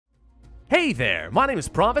Hey there, my name is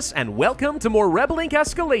Pravus, and welcome to more Rebel Inc.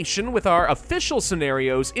 Escalation with our official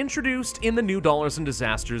scenarios introduced in the new Dollars and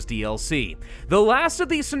Disasters DLC. The last of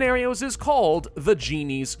these scenarios is called the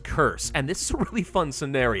Genie's Curse, and this is a really fun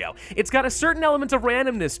scenario. It's got a certain element of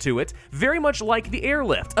randomness to it, very much like the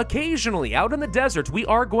airlift. Occasionally, out in the desert, we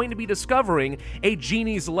are going to be discovering a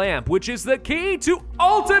Genie's lamp, which is the key to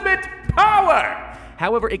ultimate power!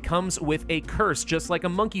 However, it comes with a curse, just like a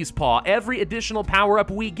monkey's paw. Every additional power-up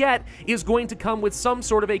we get is going to come with some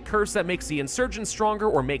sort of a curse that makes the insurgents stronger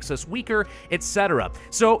or makes us weaker, etc.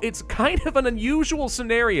 So it's kind of an unusual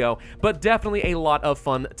scenario, but definitely a lot of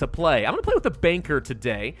fun to play. I'm going to play with the banker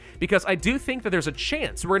today, because I do think that there's a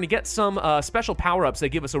chance we're going to get some special power-ups that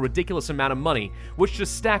give us a ridiculous amount of money, which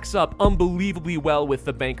just stacks up unbelievably well with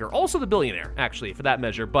the banker. Also the billionaire, actually, for that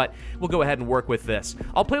measure, but we'll go ahead and work with this.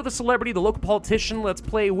 I'll play with the celebrity, the local politician. Let's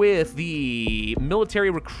play with the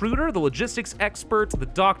military recruiter, the logistics expert, the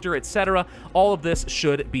doctor, etc. All of this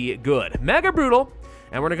should be good. Mega brutal,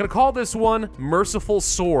 and we're going to call this one Merciful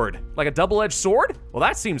Sword. Like a double-edged sword? Well,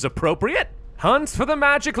 that seems appropriate. Hunt for the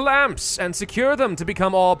magic lamps and secure them to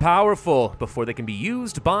become all-powerful before they can be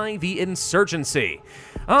used by the insurgency.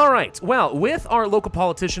 All right, well, with our local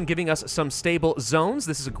politician giving us some stable zones,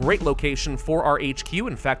 this is a great location for our HQ.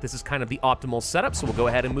 In fact, this is kind of the optimal setup, so we'll go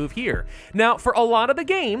ahead and move here. Now, for a lot of the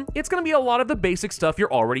game, it's going to be a lot of the basic stuff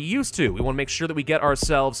you're already used to. We want to make sure that we get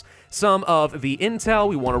ourselves some of the intel.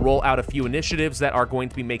 We want to roll out a few initiatives that are going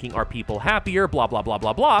to be making our people happier, blah, blah, blah,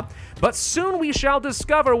 blah, blah. But soon we shall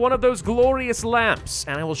discover one of those glorious lamps,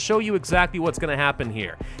 and I will show you exactly what's going to happen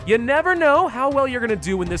here. You never know how well you're going to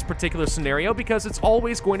do in this particular scenario because it's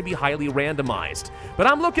always going to be highly randomized. But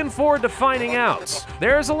I'm looking forward to finding out.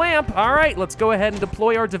 There's a lamp. All right, let's go ahead and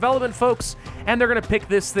deploy our development folks, and they're going to pick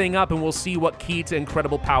this thing up, and we'll see what key to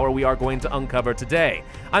incredible power we are going to uncover today.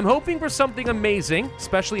 I'm hoping for something amazing,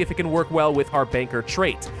 especially if it can work well with our banker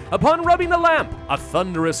trait. Upon rubbing the lamp, a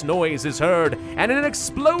thunderous noise is heard, and in an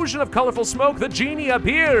explosion of colorful smoke, the genie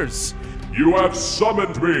appears. You have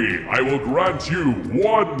summoned me. I will grant you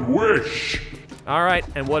one wish. All right,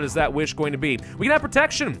 and what is that wish going to be? We can have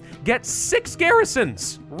protection. Get 6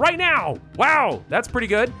 garrisons right now. Wow, that's pretty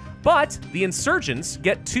good. But the insurgents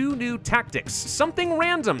get 2 new tactics. Something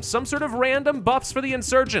random, some sort of random buffs for the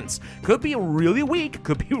insurgents. Could be really weak,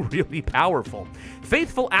 could be really powerful.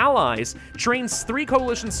 Faithful Allies trains 3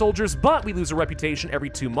 coalition soldiers, but we lose a reputation every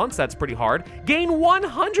 2 months. That's pretty hard. Gain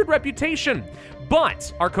 100 reputation.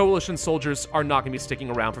 But our coalition soldiers are not going to be sticking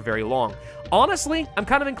around for very long. Honestly, I'm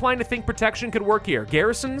kind of inclined to think protection could work here.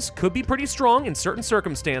 Garrisons could be pretty strong in certain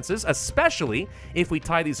circumstances, especially if we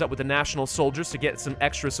tie these up with the national soldiers to get some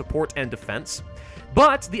extra support and defense.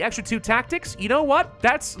 But the extra 2 tactics, you know what?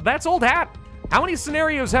 That's old hat. How many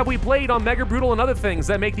scenarios have we played on Mega Brutal and other things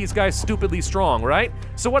that make these guys stupidly strong, right?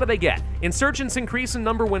 So what do they get? Insurgents increase in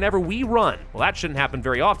number whenever we run. Well, that shouldn't happen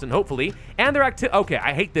very often, hopefully. And their okay,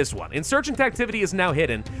 I hate this one. Insurgent activity is now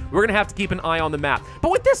hidden. We're gonna have to keep an eye on the map.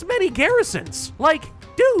 But with this many garrisons, like,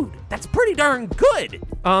 dude, that's pretty darn good.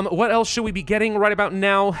 What else should we be getting right about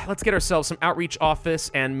now? Let's get ourselves some outreach office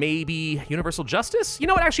and maybe universal justice. You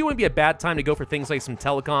know what, actually wouldn't be a bad time to go for things like some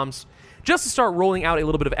telecoms, just to start rolling out a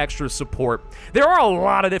little bit of extra support. There are a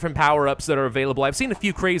lot of different power-ups that are available. I've seen a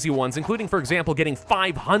few crazy ones, including, for example, getting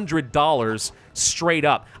 $500 straight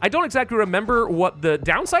up. I don't exactly remember what the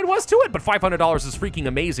downside was to it, but $500 is freaking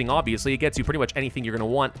amazing, obviously. It gets you pretty much anything you're going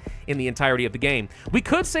to want in the entirety of the game. We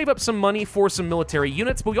could save up some money for some military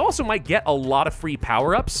units, but we also might get a lot of free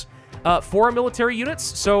power-ups for our military units,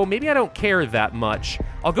 so maybe I don't care that much.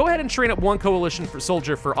 I'll go ahead and train up 1 coalition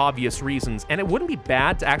soldier for obvious reasons, and it wouldn't be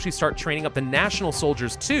bad to actually start training up the national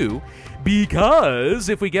soldiers too, because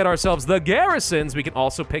if we get ourselves the garrisons, we can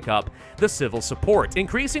also pick up the civil support,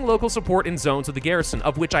 increasing local support in zones of the garrison,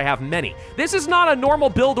 of which I have many. This is not a normal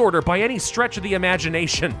build order by any stretch of the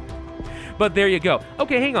imagination, but there you go.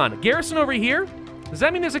 Okay, hang on. Garrison over here? Does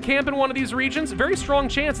that mean there's a camp in one of these regions? Very strong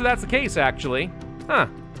chance that that's the case, actually. Huh.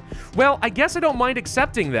 Well, I guess I don't mind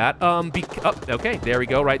accepting that. Okay, there we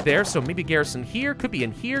go, right there. So maybe garrison here, could be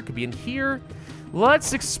in here, could be in here.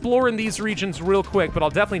 Let's explore in these regions real quick, but I'll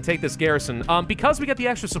definitely take this garrison. Because we get the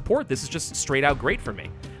extra support, this is just straight out great for me.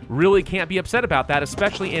 Really can't be upset about that,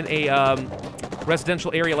 especially in a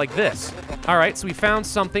residential area like this. All right, so we found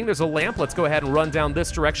something. There's a lamp. Let's go ahead and run down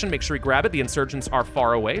this direction. Make sure we grab it. The insurgents are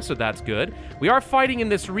far away, so that's good. We are fighting in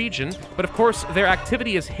this region, but of course, their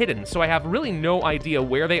activity is hidden, so I have really no idea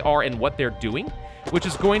where they are and what they're doing, which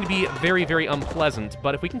is going to be very, very unpleasant.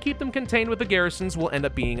 But if we can keep them contained with the garrisons, we'll end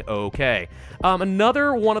up being okay.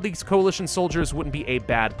 Another one of these coalition soldiers wouldn't be a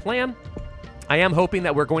bad plan. I am hoping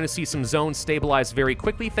that we're going to see some zones stabilize very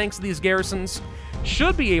quickly thanks to these garrisons.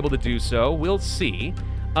 Should be able to do so. We'll see.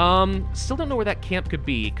 Still don't know where that camp could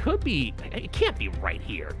be. Could be... It can't be right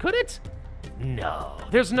here, could it? No.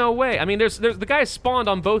 There's no way. I mean, there's the guy spawned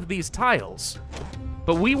on both of these tiles.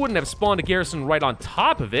 But we wouldn't have spawned a garrison right on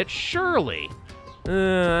top of it, surely.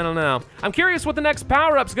 I don't know. I'm curious what the next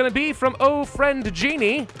power-up's gonna be from friend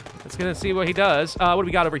Genie. Let's gonna see what he does. What do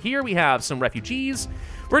we got over here? We have some refugees.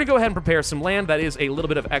 We're gonna go ahead and prepare some land. That is a little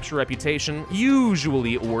bit of extra reputation,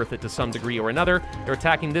 usually worth it to some degree or another. They're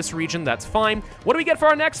attacking this region, that's fine. What do we get for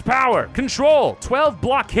our next power? Control, 12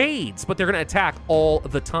 blockades, but they're gonna attack all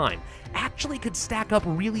the time. Actually could stack up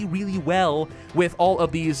really, really well with all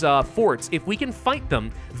of these forts. If we can fight them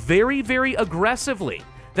very, very aggressively,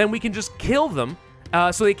 then we can just kill them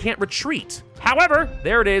so they can't retreat. However,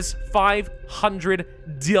 there it is,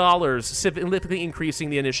 $500, significantly increasing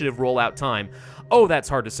the initiative rollout time. Oh, that's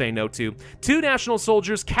hard to say no to. 2 national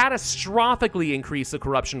soldiers catastrophically increase the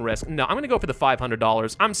corruption risk. No, I'm gonna go for the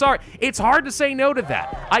 $500. I'm sorry, it's hard to say no to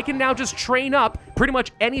that. I can now just train up pretty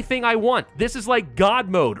much anything I want. This is like God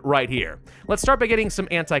mode right here. Let's start by getting some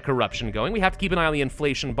anti-corruption going. We have to keep an eye on the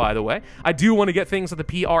inflation, by the way. I do want to get things at the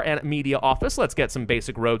PR and media office. Let's get some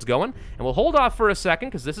basic roads going. And we'll hold off for a second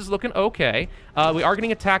because this is looking okay. We are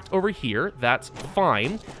getting attacked over here. That's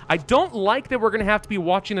fine. I don't like that we're gonna have to be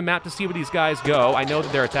watching the map to see where these guys go. I know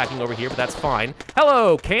that they're attacking over here, but that's fine.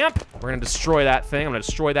 Hello, camp. We're gonna destroy that thing. I'm gonna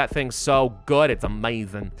destroy that thing so good. It's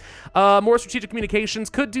amazing. More strategic communications.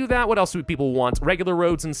 Could do that. What else do people want? Regular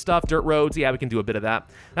roads and stuff. Dirt roads. Yeah, we can do a bit of that.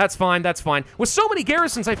 That's fine. That's fine. With so many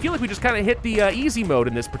garrisons, I feel like we just kind of hit the easy mode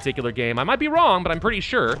in this particular game. I might be wrong, but I'm pretty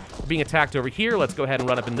sure. We're being attacked over here. Let's go ahead and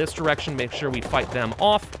run up in this direction. Make sure we fight them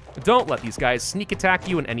off. Don't let these guys sneak attack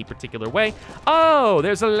you in any particular way. Oh,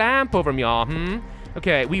 there's a lamp over me.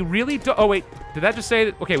 Okay, we really don't... Oh, wait. Did that just say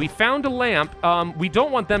that? Okay, we found a lamp. We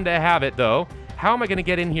don't want them to have it, though. How am I going to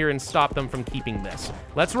get in here and stop them from keeping this?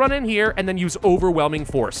 Let's run in here and then use overwhelming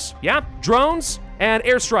force. Yeah? Drones and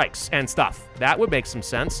airstrikes and stuff. That would make some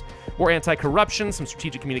sense. More anti-corruption, some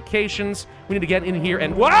strategic communications. We need to get in here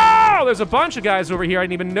and... Wow! There's a bunch of guys over here I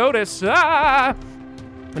didn't even notice. Ah!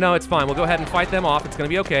 No, it's fine. We'll go ahead and fight them off. It's going to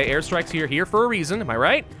be okay. Airstrikes here for a reason. Am I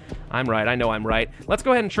right? I'm right. I know I'm right. Let's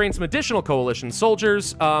go ahead and train some additional coalition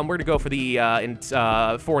soldiers. We're going to go for the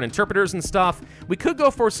foreign interpreters and stuff. We could go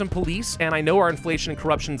for some police, and I know our inflation and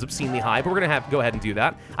corruption is obscenely high, but we're going to have to go ahead and do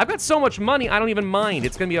that. I've got so much money, I don't even mind.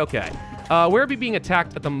 It's going to be okay. Where are we being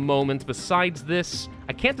attacked at the moment besides this?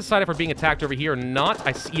 I can't decide if we're being attacked over here or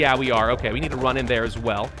not. Yeah, we are. Okay, we need to run in there as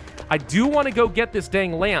well. I do want to go get this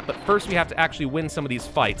dang lamp, but first we have to actually win some of these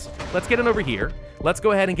fights. Let's get in over here. Let's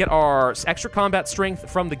go ahead and get our extra combat strength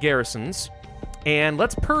from the garrisons. And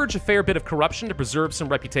let's purge a fair bit of corruption to preserve some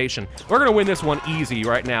reputation. We're going to win this one easy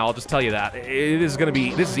right now, I'll just tell you that. This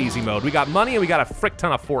is easy mode. We got money and we got a frick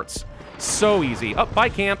ton of forts. So easy. Oh, bye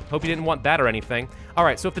camp. Hope you didn't want that or anything. All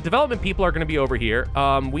right, so if the development people are going to be over here,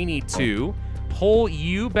 we need to pull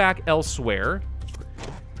you back elsewhere.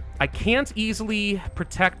 I can't easily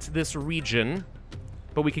protect this region,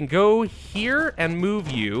 but we can go here and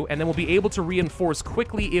move you, and then we'll be able to reinforce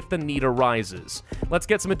quickly if the need arises. Let's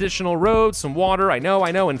get some additional roads, some water. I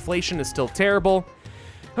know, inflation is still terrible.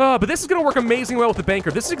 But this is going to work amazingly well with the banker.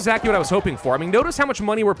 This is exactly what I was hoping for. I mean, notice how much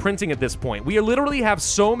money we're printing at this point. We literally have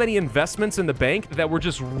so many investments in the bank that we're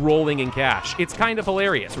just rolling in cash. It's kind of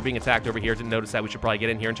hilarious. We're being attacked over here. Didn't notice that. We should probably get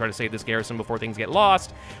in here and try to save this garrison before things get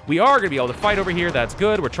lost. We are going to be able to fight over here. That's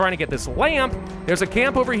good. We're trying to get this lamp. There's a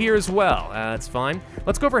camp over here as well. That's fine.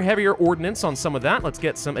 Let's go for heavier ordnance on some of that. Let's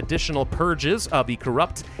get some additional purges of the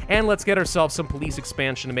corrupt, and let's get ourselves some police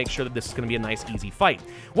expansion to make sure that this is going to be a nice, easy fight.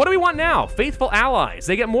 What do we want now? Faithful allies.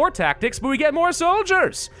 They get more tactics, but we get more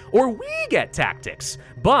soldiers. Or we get tactics,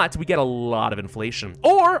 but we get a lot of inflation.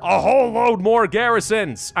 Or a whole load more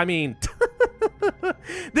garrisons. I mean,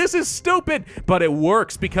 this is stupid, but it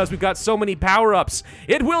works because we've got so many power-ups.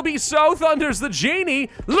 It will be so, thunders the Genie.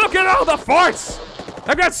 Look at all the forts.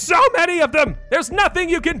 I've got so many of them. There's nothing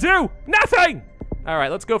you can do. Nothing. All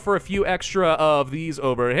right, let's go for a few extra of these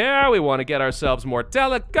over here. We want to get ourselves more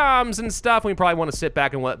telecoms and stuff. We probably want to sit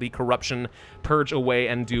back and let the corruption purge away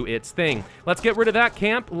and do its thing. Let's get rid of that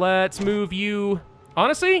camp. Let's move you...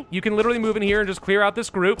 Honestly, you can literally move in here and just clear out this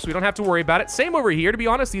group, so we don't have to worry about it. Same over here. To be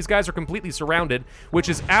honest, these guys are completely surrounded, which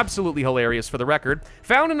is absolutely hilarious for the record.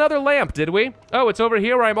 Found another lamp, did we? Oh, it's over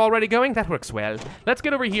here where I'm already going? That works well. Let's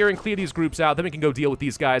get over here and clear these groups out, then we can go deal with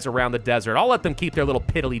these guys around the desert. I'll let them keep their little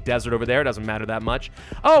piddly desert over there. It doesn't matter that much.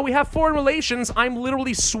 Oh, we have foreign relations. I'm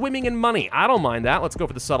literally swimming in money. I don't mind that. Let's go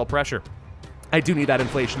for the subtle pressure. I do need that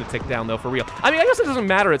inflation to tick down, though, for real. I mean, I guess it doesn't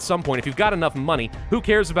matter at some point. If you've got enough money, who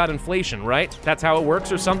cares about inflation, right? That's how it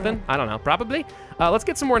works or something? I don't know, probably. Let's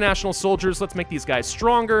get some more national soldiers. Let's make these guys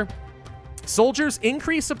stronger. Soldiers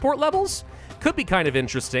increase support levels? Could be kind of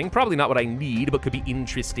interesting. Probably not what I need, but could be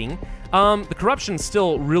interesting. The corruption's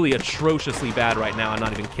still really atrociously bad right now. I'm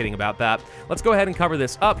not even kidding about that. Let's go ahead and cover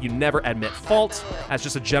this up. You never admit fault. That's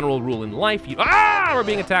just a general rule in life. We're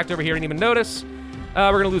being attacked over here. Didn't even notice.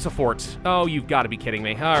 We're gonna lose a fort. Oh, you've got to be kidding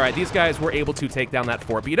me. All right, these guys were able to take down that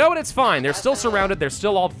fort. But you know what? It's fine. They're still surrounded. They're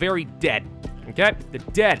still all very dead. Okay? They're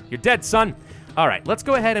dead. You're dead, son. All right, let's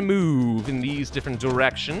go ahead and move in these different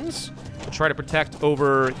directions. We'll try to protect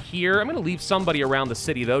over here. I'm gonna leave somebody around the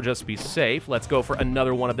city, though, just to be safe. Let's go for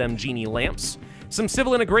another one of them Genie lamps. Some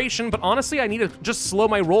civil integration, but honestly, I need to just slow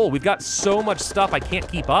my roll. We've got so much stuff I can't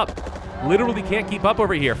keep up. Literally can't keep up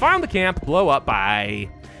over here. Found the camp, blow up, bye.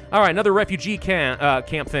 All right, another refugee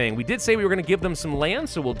camp thing. We did say we were gonna give them some land,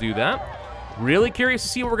 so we'll do that. Really curious to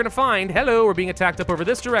see what we're gonna find. Hello, we're being attacked up over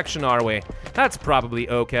this direction, are we? That's probably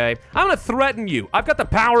okay. I'm gonna threaten you. I've got the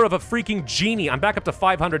power of a freaking genie. I'm back up to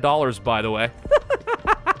 $500, by the way.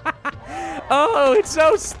 Oh, it's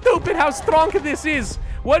so stupid how strong this is.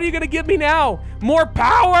 What are you gonna give me now? More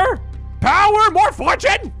power? Power? More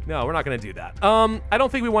fortune? No, we're not gonna do that. I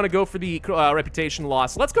don't think we wanna go for the reputation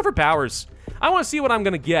loss. Let's go for powers. I want to see what I'm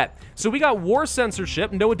going to get. So we got war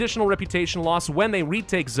censorship, no additional reputation loss when they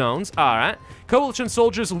retake zones. All right. Coalition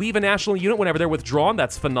soldiers leave a national unit whenever they're withdrawn.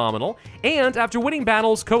 That's phenomenal. And after winning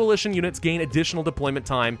battles, coalition units gain additional deployment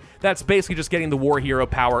time. That's basically just getting the war hero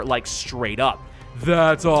power, like, straight up.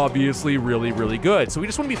 That's obviously really, really good. So we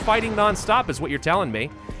just want to be fighting nonstop is what you're telling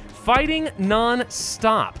me. Fighting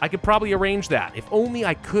non-stop. I could probably arrange that. If only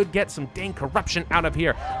I could get some dang corruption out of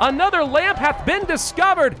here. Another lamp hath been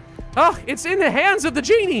discovered. Oh, it's in the hands of the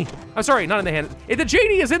genie. I'm sorry, not in the hands. The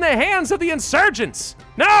genie is in the hands of the insurgents.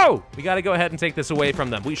 No! We gotta go ahead and take this away from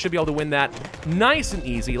them. We should be able to win that nice and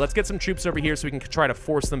easy. Let's get some troops over here so we can try to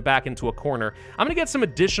force them back into a corner. I'm gonna get some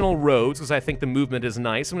additional roads because I think the movement is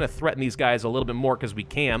nice. I'm gonna threaten these guys a little bit more because we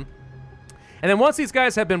can. And then once these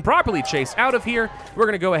guys have been properly chased out of here, we're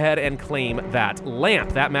gonna go ahead and claim that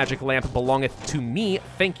lamp. That magic lamp belongeth to me.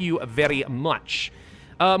 Thank you very much.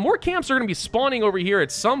 More camps are going to be spawning over here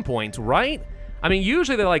at some point, right? I mean,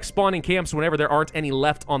 usually they're like spawning camps whenever there aren't any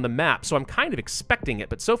left on the map, so I'm kind of expecting it,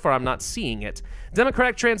 but so far I'm not seeing it.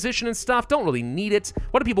 Democratic transition and stuff, don't really need it.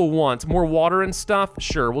 What do people want? More water and stuff?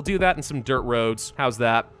 Sure, we'll do that and some dirt roads. How's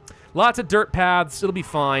that? Lots of dirt paths, it'll be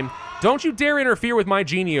fine. Don't you dare interfere with my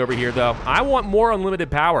genie over here, though. I want more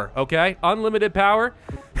unlimited power, okay? Unlimited power.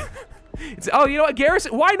 Oh, you know what,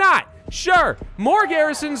 garrison? Why not? Sure, more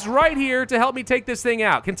garrisons right here to help me take this thing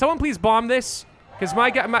out. Can someone please bomb this? Because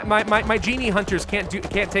my genie hunters can't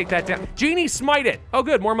take that down. Genie, smite it. Oh,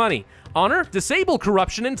 good, more money. Honor, disable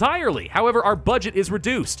corruption entirely. However, our budget is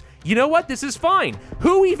reduced. You know what? This is fine.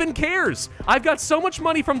 Who even cares? I've got so much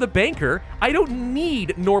money from the banker, I don't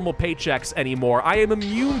need normal paychecks anymore. I am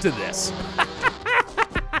immune to this.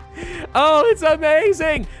 Oh, it's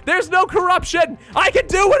amazing. There's no corruption. I can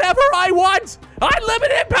do whatever I want.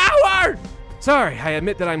 Unlimited power. Sorry, I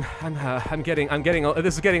admit that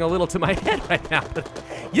this is getting a little to my head right now.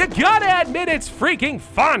 You gotta admit it's freaking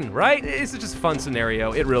fun, right? It's just a fun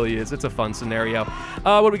scenario. It really is. It's a fun scenario.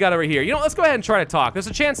 What do we got over here? You know, let's go ahead and try to talk. There's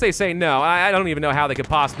a chance they say no. I don't even know how they could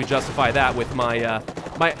possibly justify that with my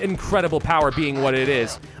my incredible power being what it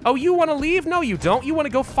is. Oh, you want to leave? No, you don't. You want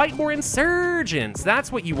to go fight more insurgents.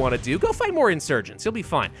 That's what you want to do. Go fight more insurgents. You'll be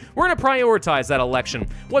fine. We're going to prioritize that election.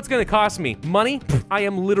 What's going to cost me? Money? I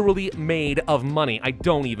am literally made of money. I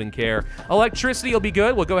don't even care. Electricity will be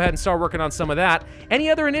good. We'll go ahead and start working on some of that. Any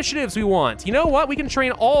other initiatives we want? You know what? We can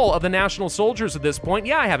train all of the national soldiers at this point.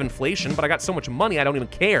 Yeah, I have inflation, but I got so much money I don't even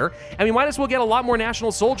care. And we might as well get a lot more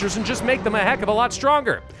national soldiers and just make them a heck of a lot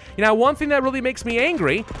stronger. You know, one thing that really makes me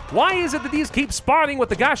angry, why is it that these keep spawning with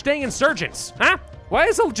the gosh dang insurgents? Huh? Why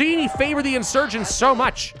does the genie favor the insurgents so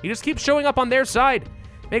much? He just keeps showing up on their side.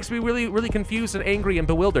 Makes me really, really confused and angry and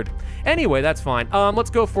bewildered. Anyway, that's fine. Let's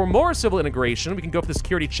go for more civil integration. We can go for the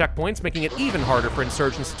security checkpoints, making it even harder for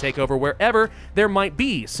insurgents to take over wherever there might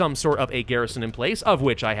be some sort of a garrison in place, of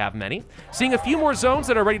which I have many. Seeing a few more zones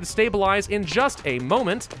that are ready to stabilize in just a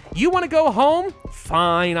moment. You want to go home?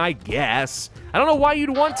 Fine, I guess. I don't know why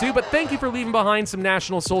you'd want to, but thank you for leaving behind some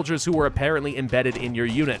national soldiers who were apparently embedded in your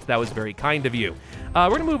unit. That was very kind of you. We're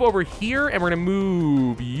gonna move over here, and we're gonna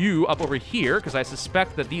move you up over here, because I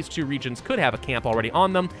suspect that these two regions could have a camp already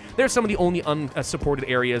on them. They're some of the only unsupported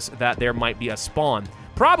areas that there might be a spawn.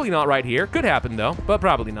 Probably not right here. Could happen, though, but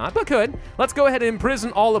probably not. But could. Let's go ahead and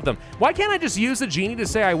imprison all of them. Why can't I just use the genie to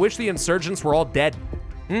say I wish the insurgents were all dead?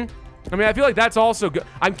 I mean, I feel like that's also good.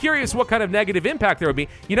 I'm curious what kind of negative impact there would be.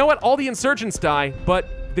 You know what? All the insurgents die,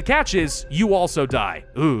 but the catch is you also die.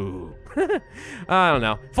 Ooh. I don't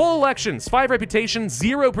know. Full elections, 5 reputation,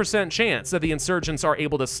 0% chance that the insurgents are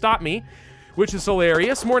able to stop me, which is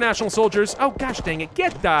hilarious. More national soldiers. Oh, gosh dang it.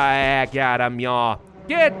 Get the heck out of me.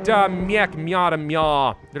 Get the heck out of me.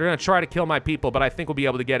 They're going to try to kill my people, but I think we'll be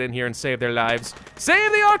able to get in here and save their lives.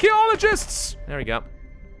 Save the archaeologists! There we go.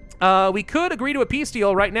 We could agree to a peace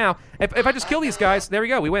deal right now. If I just kill these guys, there we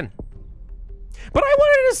go, we win. But I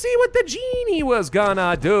wanted to see what the genie was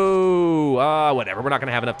gonna do. Whatever, we're not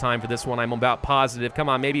gonna have enough time for this one. I'm about positive. Come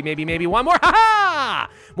on, maybe one more. Ha-ha!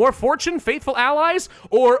 More fortune, faithful allies,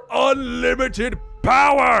 or unlimited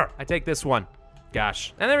power. I take this one.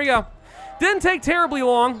 Gosh, and there we go. Didn't take terribly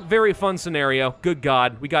long. Very fun scenario. Good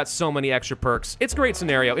God, we got so many extra perks. It's a great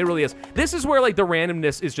scenario, it really is. This is where like the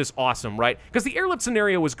randomness is just awesome, right? Because the airlift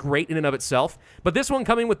scenario was great in and of itself, but this one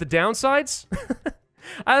coming with the downsides,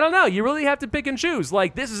 I don't know, you really have to pick and choose.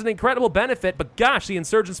 Like, this is an incredible benefit, but gosh, the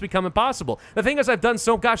insurgents become impossible. The thing is, I've done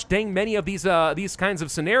so gosh dang many of these kinds of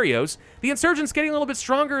scenarios, the insurgents getting a little bit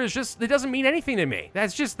stronger is just, it doesn't mean anything to me.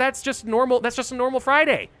 That's just normal, that's just a normal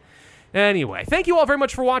Friday. Anyway, thank you all very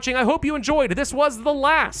much for watching. I hope you enjoyed. This was the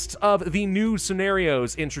last of the new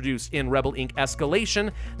scenarios introduced in Rebel Inc.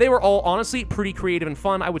 Escalation. They were all honestly pretty creative and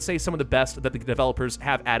fun. I would say some of the best that the developers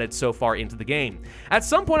have added so far into the game. At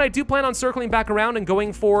some point, I do plan on circling back around and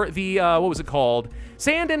going for the, what was it called?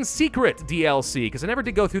 Sand and Secret DLC, because I never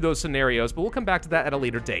did go through those scenarios, but we'll come back to that at a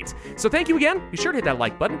later date. So thank you again. Be sure to hit that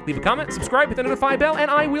like button, leave a comment, subscribe, hit the notify bell,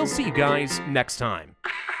 and I will see you guys next time.